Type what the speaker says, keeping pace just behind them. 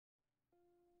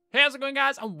Hey, how's it going,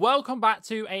 guys? And welcome back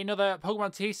to another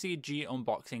Pokemon TCG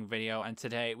unboxing video. And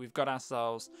today we've got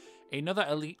ourselves another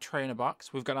Elite Trainer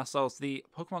Box. We've got ourselves the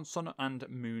Pokemon Sun and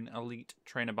Moon Elite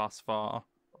Trainer Box for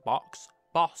Lost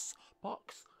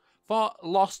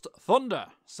Thunder.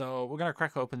 So we're gonna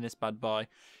crack open this bad boy.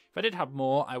 If I did have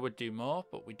more, I would do more,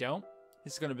 but we don't.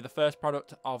 This is going to be the first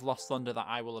product of Lost Thunder that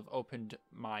I will have opened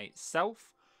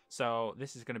myself. So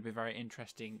this is going to be very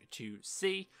interesting to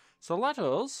see. So let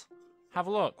us have a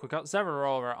look. We've got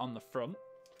Zeraora on the front,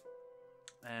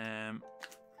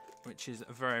 which is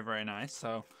very, very nice.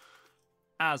 So,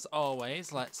 as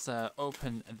always, let's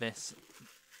open this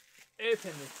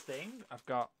thing. I've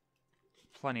got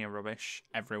plenty of rubbish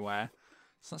everywhere.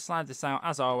 So let's slide this out.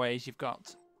 As always, you've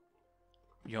got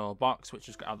your box, which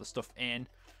has got other stuff in.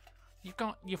 You've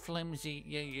got your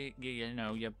flimsy, you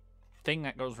know, your thing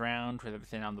that goes round with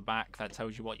everything on the back that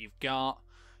tells you what you've got.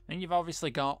 Then you've obviously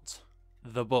got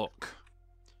the book.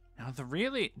 Now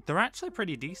they're actually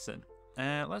pretty decent.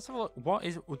 Let's have a look.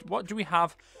 What do we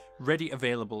have ready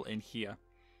available in here?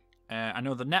 I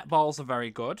know the netballs are very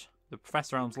good. The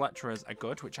Professor Elm's lecturers are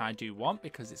good, which I do want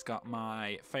because it's got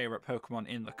my favourite Pokemon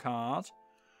in the card.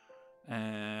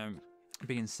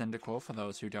 Being Cyndaquil, for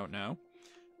those who don't know.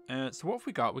 So what have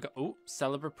we got? We got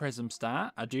Celebi Prism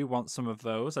Star. I do want some of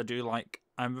those.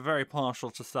 I'm very partial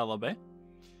to Celebi.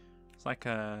 It's like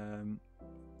Hello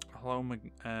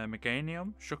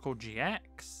Meganium, Shuckle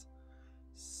GX,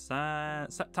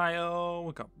 Sceptile,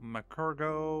 we've got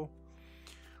Macurgo.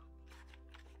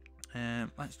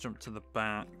 Let's jump to the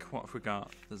back. What have we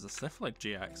got? There's a Siflig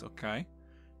GX, okay.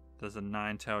 There's a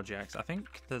Ninetale GX. I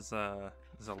think there's a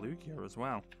Lugia as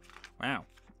well. Wow.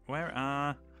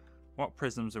 What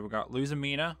prisms have we got?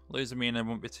 Luzamina. Luzamina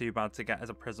won't be too bad to get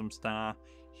as a Prism Star.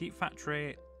 Heat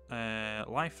Factory,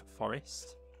 Life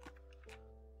Forest.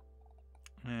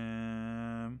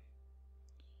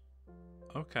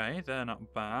 Okay, they're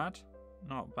not bad.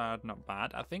 Not bad, not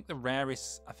bad. I think the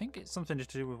rarest, I think it's something to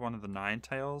do with one of the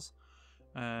Ninetales.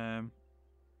 There's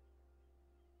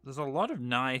a lot of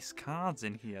nice cards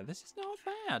in here. This is not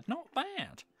bad, not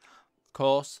bad. Of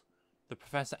course, the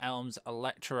Professor Elm's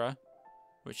Electra,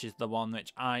 which is the one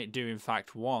which I do in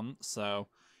fact want, so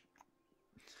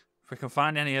if we can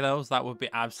find any of those, that would be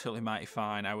absolutely mighty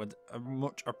fine. I would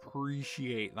much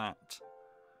appreciate that.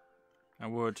 I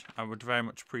would very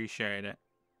much appreciate it.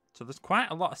 So there's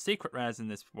quite a lot of secret rares in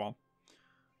this one.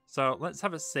 So let's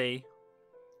have a see.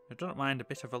 I don't mind a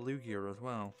bit of a Lugia as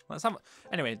well.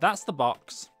 Anyway, that's the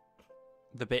box.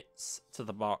 The bits to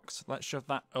the box. Let's shove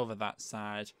that over that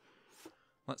side.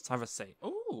 Let's have a see.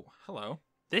 Oh, hello.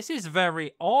 This is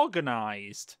very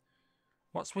organized.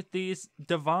 What's with these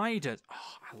dividers?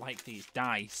 Oh, I like these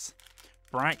dice.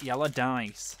 Bright yellow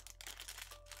dice.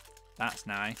 That's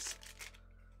nice.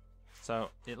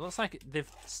 So it looks like they've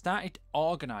started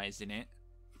organizing it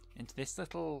into this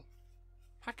little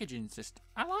packaging system.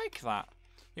 I like that.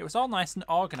 It was all nice and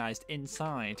organized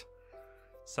inside.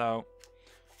 So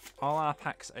all our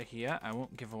packs are here. I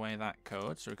won't give away that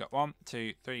code. So we've got 1,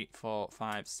 2, 3, 4,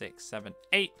 5, 6, 7,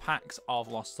 8 packs of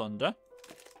Lost Thunder.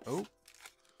 Oh,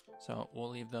 so we'll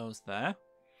leave those there.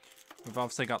 We've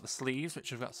obviously got the sleeves,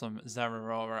 which have got some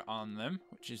Zeraora on them,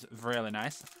 which is really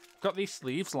nice. We've got these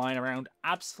sleeves lying around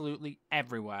absolutely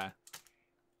everywhere.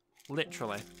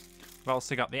 Literally. We've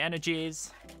also got the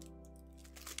energies.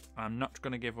 I'm not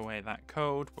going to give away that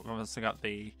code, but we've also got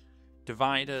the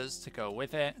dividers to go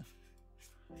with it.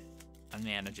 And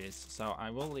the energies. So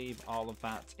I will leave all of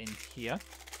that in here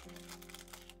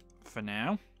for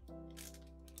now.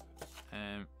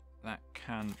 That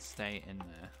can stay in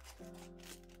there.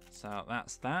 So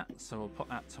that's that. So we'll put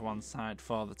that to one side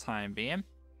for the time being.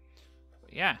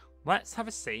 But yeah, let's have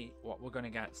a see what we're going to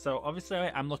get. So obviously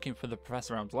I'm looking for the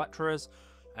Professor Elm's lecturers.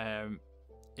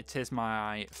 It is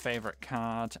my favourite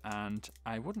card and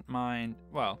I wouldn't mind...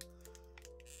 Well,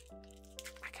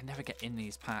 I can never get in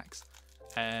these packs.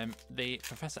 The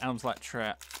Professor Elm's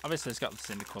lecturer obviously has got the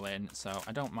Cyndaquil in, so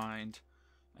I don't mind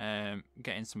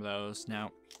getting some of those.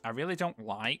 Now, I really don't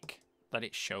like that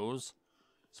it shows.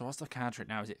 So what's the card trick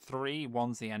now? Is it 3?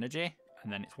 1's the energy,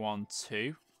 and then it's 1,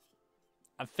 2.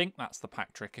 I think that's the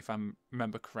pack trick if I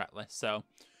remember correctly. So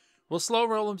we'll slow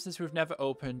roll them since we've never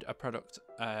opened a product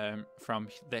from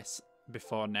this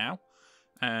before now.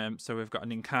 So we've got an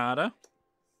Nincada.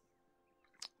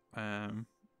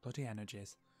 Bloody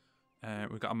energies.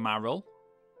 We've got a Marill.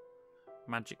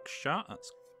 Magic Shot.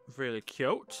 That's really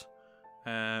cute.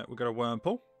 We've got a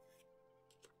Wurmple.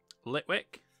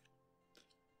 Litwick.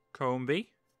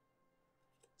 Combee.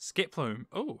 Skiploom.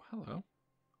 Oh, hello.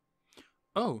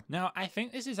 Oh, now I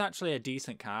think this is actually a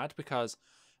decent card because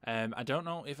I don't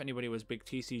know if anybody was big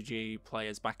TCG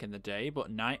players back in the day, but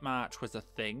Night March was a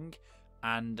thing.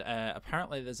 And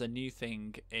apparently there's a new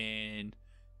thing in,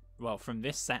 well, from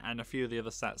this set and a few of the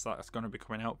other sets that's going to be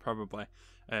coming out probably.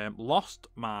 Lost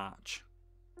March,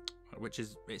 which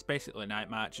is, it's basically Night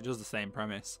March. It does the same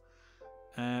premise.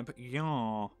 But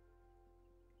yeah,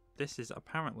 this is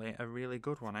apparently a really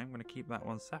good one. I'm going to keep that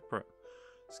one separate.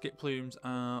 Skip plumes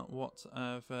are what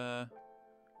have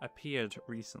appeared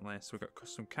recently. So we've got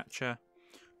Custom Catcher,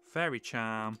 Fairy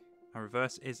Charm. Our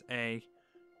reverse is a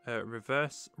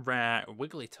reverse rare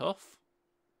Wigglytuff.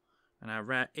 And our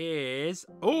rare is...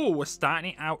 Oh, we're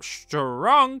starting it out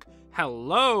strong.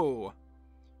 Hello.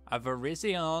 A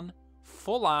Virizion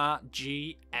Full Art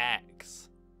GX.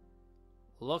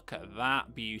 Look at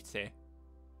that beauty.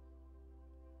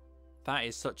 That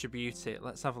is such a beauty.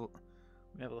 Let's have a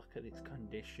look at its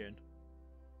condition.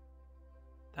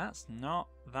 That's not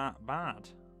that bad.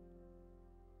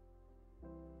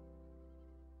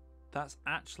 That's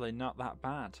actually not that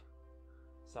bad.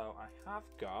 So I have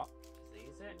got... Is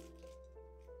these it?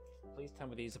 Please tell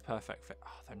me these are perfect fit.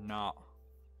 Oh, they're not.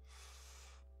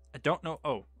 I don't know.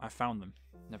 Oh, I found them.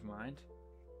 Never mind.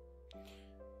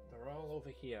 They're all over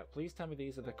here. Please tell me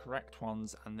these are the correct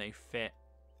ones and they fit.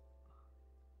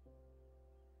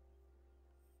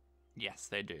 Yes,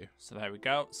 they do. So there we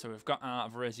go. So we've got our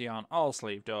Virizion all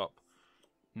sleeved up.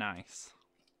 Nice.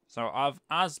 So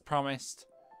as promised,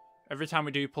 every time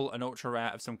we do pull an ultra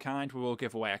rare of some kind, we will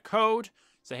give away a code.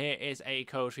 So here is a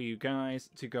code for you guys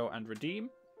to go and redeem.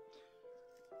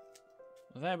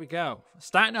 Well, there we go.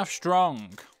 Starting off strong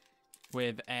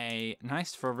with a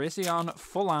nice Virizion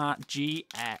Full Art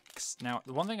GX. Now,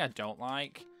 the one thing I don't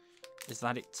like is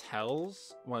that it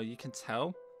tells. Well, you can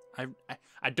tell.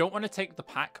 I don't want to take the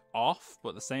pack off, but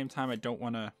at the same time, I don't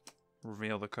want to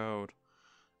reveal the code.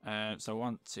 So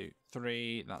 1, 2,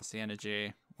 3. That's the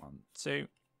energy. 1, 2.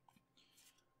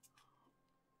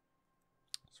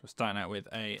 So we're starting out with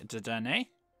a Dedenne.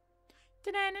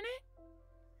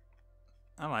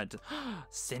 I like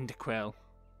Cyndaquil.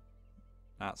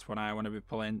 That's what I want to be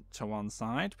pulling to one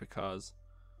side because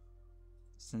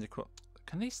Cyndaquil.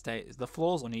 Can they stay? The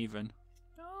floor's uneven.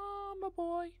 Oh, my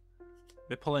boy.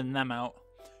 We're pulling them out.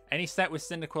 Any set with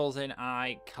Cyndaquils in,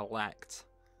 I collect.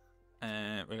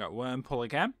 We got Wormpull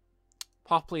again.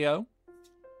 Poplio.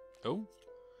 Oh.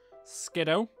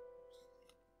 Skiddo.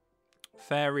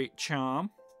 Fairy Charm.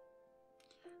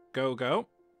 Go-Go.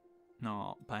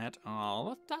 Not bad.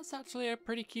 Oh, that's actually a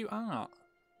pretty cute art.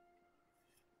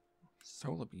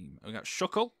 Solar Beam. We got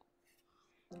Shuckle.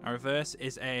 Our reverse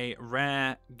is a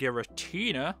rare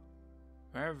Giratina.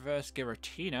 Rare reverse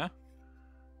Giratina.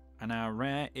 And our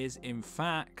rare is, in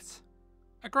fact,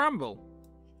 a Gramble.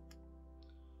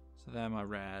 So they're my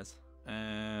rares.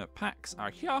 Packs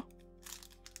are here.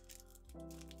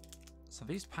 So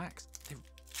these packs,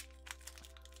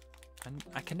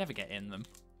 I can never get in them.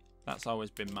 That's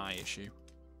always been my issue.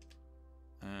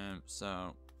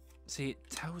 So, see, it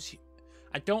tells you.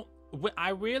 I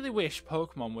really wish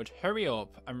Pokemon would hurry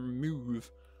up and remove.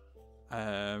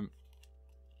 That's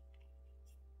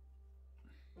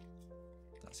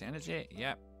the energy.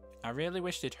 Yep. I really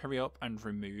wish they'd hurry up and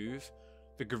remove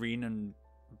the green and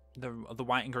the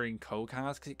white and green code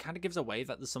cards because it kind of gives away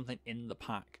that there's something in the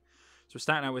pack. So we're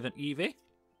starting out with an Eevee,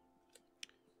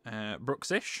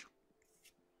 Bruxish,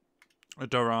 a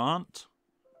Durant,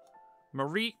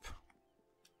 Mareep.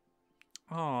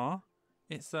 Oh,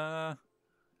 it's a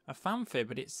Fanfy,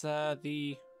 but it's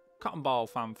the Cotton Ball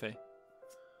Fanfy.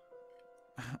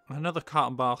 Another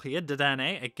Cotton Ball here,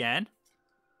 Dedenne again.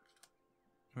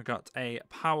 We got a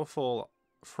powerful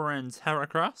Friends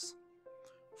Heracross,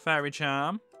 Fairy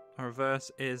Charm. Our reverse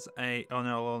is a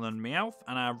Ololan Meowth,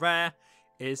 and our rare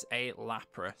is a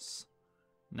Lapras.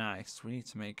 Nice. We need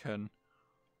to make an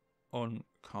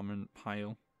uncommon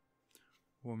pile.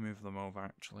 We'll move them over,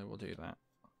 actually. We'll do that.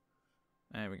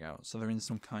 There we go. So they're in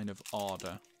some kind of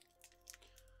order.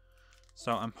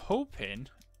 So I'm hoping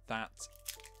that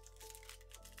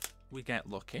we get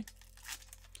lucky.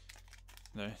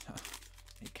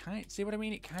 It kind, see what I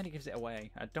mean? It kind of gives it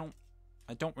away. I don't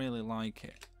really like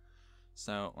it.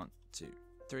 So 1, 2,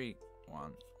 3,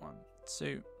 1, 1,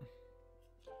 2.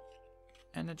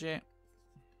 Energy.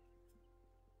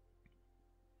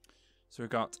 So we've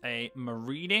got a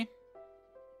Mareanie,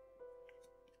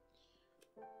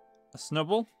 a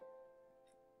Snubble,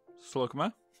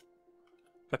 Slugma,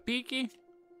 Papiki,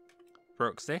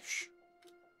 Bruxish,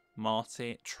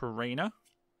 Morty Trainer,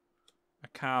 a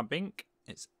Carbink.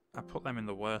 I put them in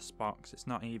the worst box. It's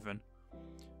not even.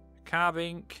 A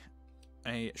Carbink,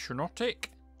 a Shinotic.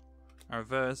 Our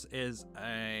reverse is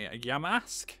a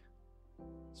Yamask.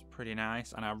 It's pretty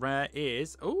nice. And our rare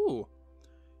is... Ooh!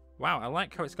 Wow, I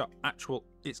like how it's got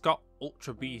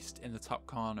Ultra Beast in the top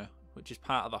corner, which is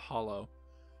part of the holo.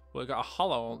 We've got a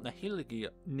holo Nihilgio.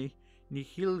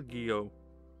 Nihilgio.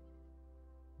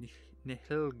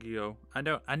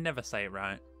 I never say it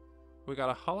right. We got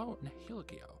a holo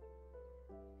Nihilgio,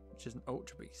 which is an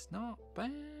Ultra Beast. Not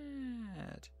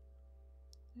bad.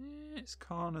 Its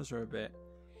corners are a bit...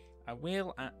 I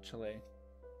will actually...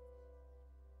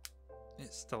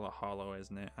 It's still a holo,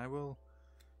 isn't it? I will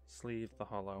sleeve the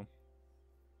holo.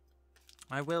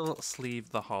 I will sleeve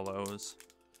the holos.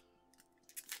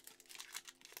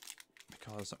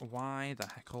 Because why the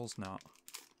heckles not?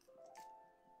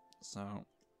 So,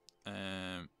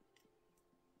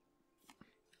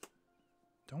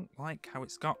 don't like how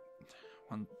it's got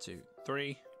 1, 2,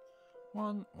 3.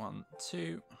 1, 1,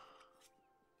 2.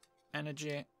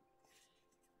 Energy.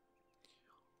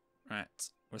 Right,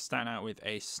 we're starting out with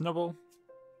a Snubble.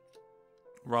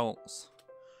 Rolls.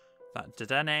 That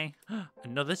Dedenne.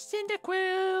 Another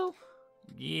Cyndaquil.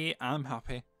 Yeah, I'm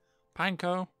happy.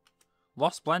 Panko.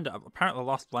 Lost Blender. Apparently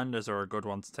Lost Blenders are a good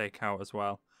one to take out as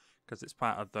well, because it's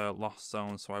part of the Lost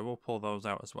Zone, so I will pull those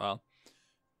out as well.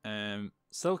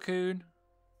 Silcoon.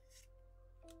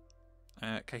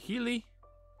 Kahili.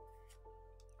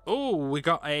 Oh, we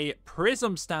got a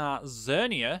Prism Star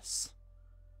Xerneas.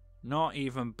 Not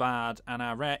even bad. And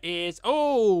our rare is...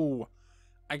 Oh!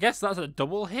 I guess that's a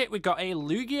double hit. We got a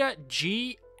Lugia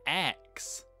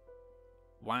GX.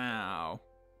 Wow.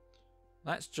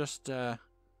 Let's just... The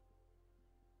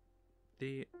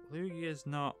Lugia's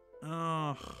not...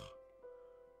 Ugh.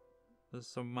 There's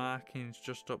some markings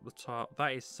just up the top.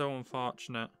 That is so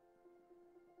unfortunate.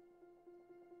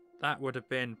 That would have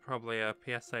been probably a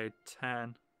PSA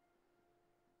 10.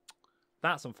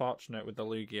 That's unfortunate with the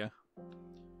Lugia.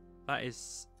 That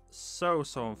is so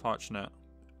unfortunate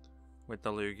with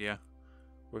the Lugia.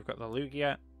 We've got the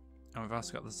Lugia, and we've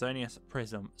also got the Xerneas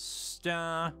Prism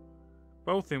Star.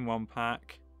 Both in one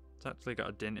pack. It's actually got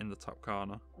a dint in the top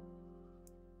corner.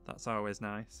 That's always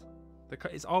nice.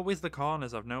 It's always the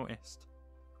corners, I've noticed.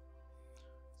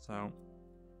 So,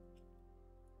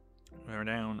 we're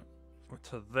down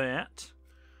to that.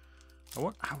 I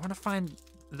want to find...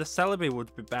 The Celebi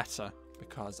would be better,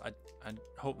 because I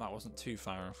hope that wasn't too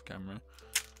far off camera.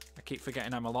 I keep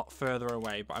forgetting I'm a lot further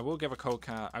away, but I will give a code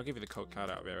card. I'll give you the code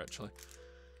card out of here, actually.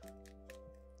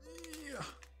 Yeah.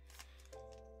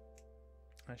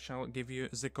 I shall give you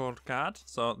the code card.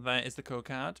 So there is the code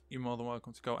card. You're more than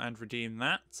welcome to go and redeem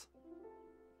that.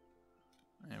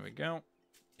 There we go.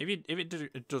 If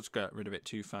it does get rid of it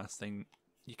too fast, then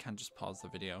you can just pause the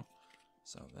video.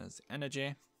 So there's the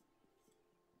energy.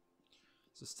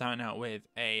 So starting out with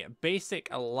a basic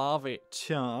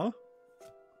Larvitar.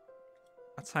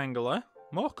 A Tangela.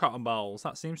 More cotton balls.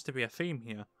 That seems to be a theme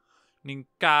here.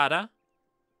 Nincada.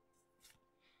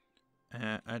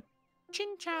 A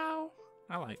Chinchou.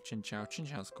 I like Chinchou.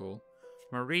 Chinchou's cool.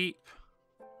 Mareep.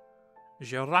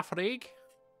 Girafarig.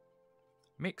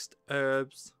 Mixed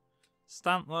Herbs.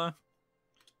 Stantler.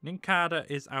 Nincada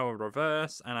is our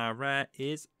reverse, and our rare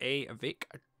is a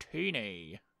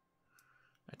Victini.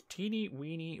 A teeny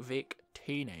weeny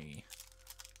Victini.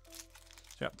 So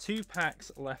we have 2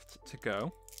 packs left to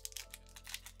go.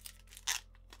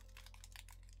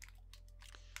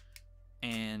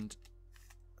 And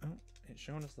oh, it's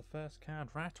showing us the first card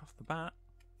right off the bat.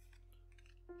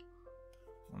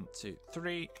 1, 2,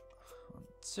 3. 1,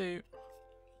 2.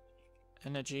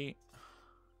 Energy.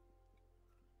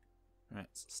 Right,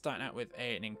 starting out with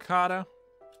a Nincada,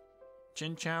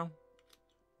 Chinchou,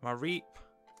 Mareep,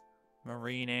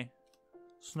 Marini,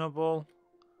 Snubble,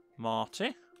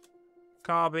 Marty,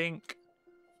 Carbink.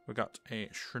 We got a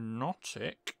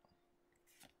Shinotic.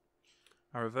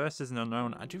 Our reverse is an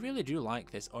unknown. I really do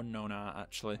like this unknown art,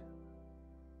 actually.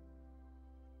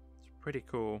 It's pretty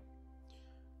cool.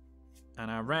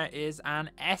 And our rare is an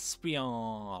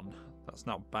Espeon. That's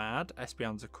not bad.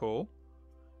 Espeons are cool.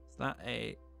 Is that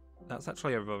a... That's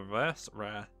actually a reverse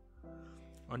rare.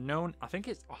 Unknown. I think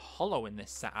it's a holo in this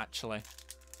set, actually.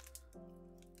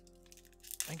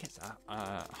 I think it's a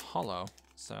holo.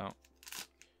 So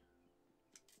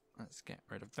let's get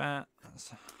rid of that. That's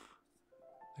the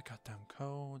goddamn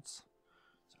codes.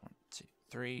 So 1, 2,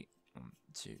 3. 1,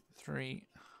 2, 3.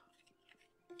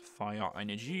 Fire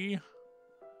energy.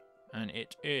 And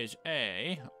it is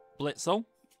a Blitzel.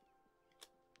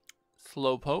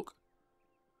 Slowpoke.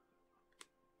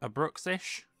 A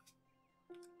Bruxish,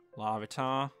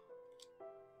 Larvitar,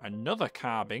 another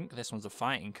Carbink, this one's a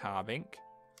fighting Carbink,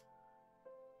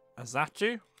 a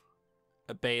Zatu,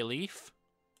 a Bayleaf,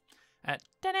 a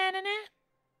Dedenne,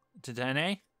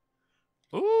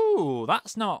 Ooh,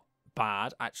 that's not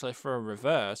bad, actually, for a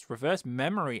reverse. Reverse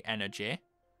memory energy.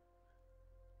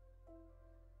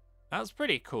 That's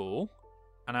pretty cool.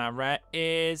 And our rare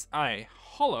is a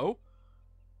hollow.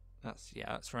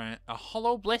 That's right. A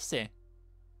hollow Blissey.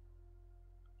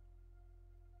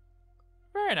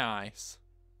 Very nice.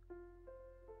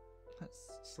 Let's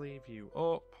sleeve you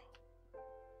up.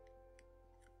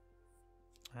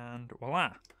 And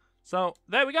voila. So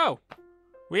there we go.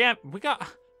 We got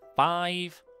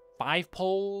five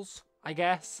pulls, I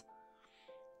guess.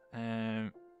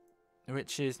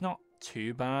 Which is not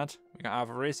too bad. We got our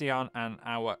Virizion and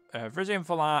our Virizion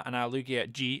Full Art and our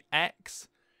Lugia GX,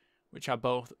 which are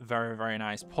both very, very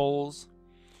nice pulls.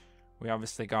 We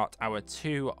obviously got our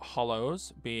 2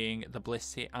 hollows, being the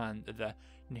Blissey and the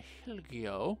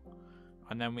Nihilgeo.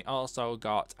 And then we also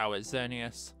got our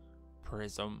Xerneas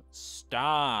Prism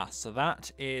Star. So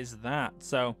that is that.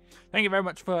 So thank you very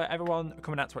much for everyone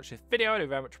coming out to watch this video. I do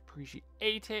very much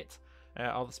appreciate it.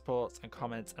 All the supports and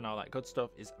comments and all that good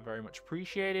stuff is very much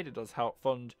appreciated. It does help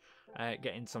fund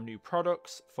getting some new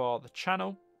products for the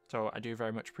channel. So I do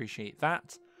very much appreciate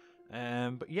that.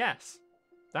 But yes,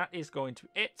 that is going to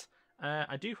be it.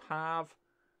 I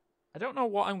don't know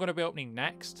what I'm going to be opening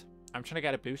next. I'm trying to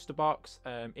get a booster box.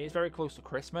 It is very close to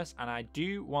Christmas, and I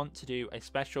do want to do a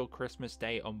special Christmas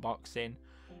Day unboxing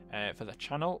for the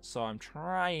channel. So I'm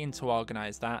trying to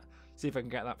organise that, see if I can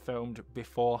get that filmed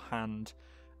beforehand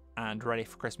and ready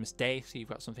for Christmas Day, so you've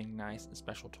got something nice and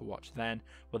special to watch then.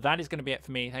 But that is going to be it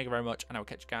for me. Thank you very much, and I will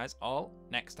catch you guys all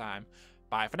next time.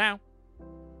 Bye for now.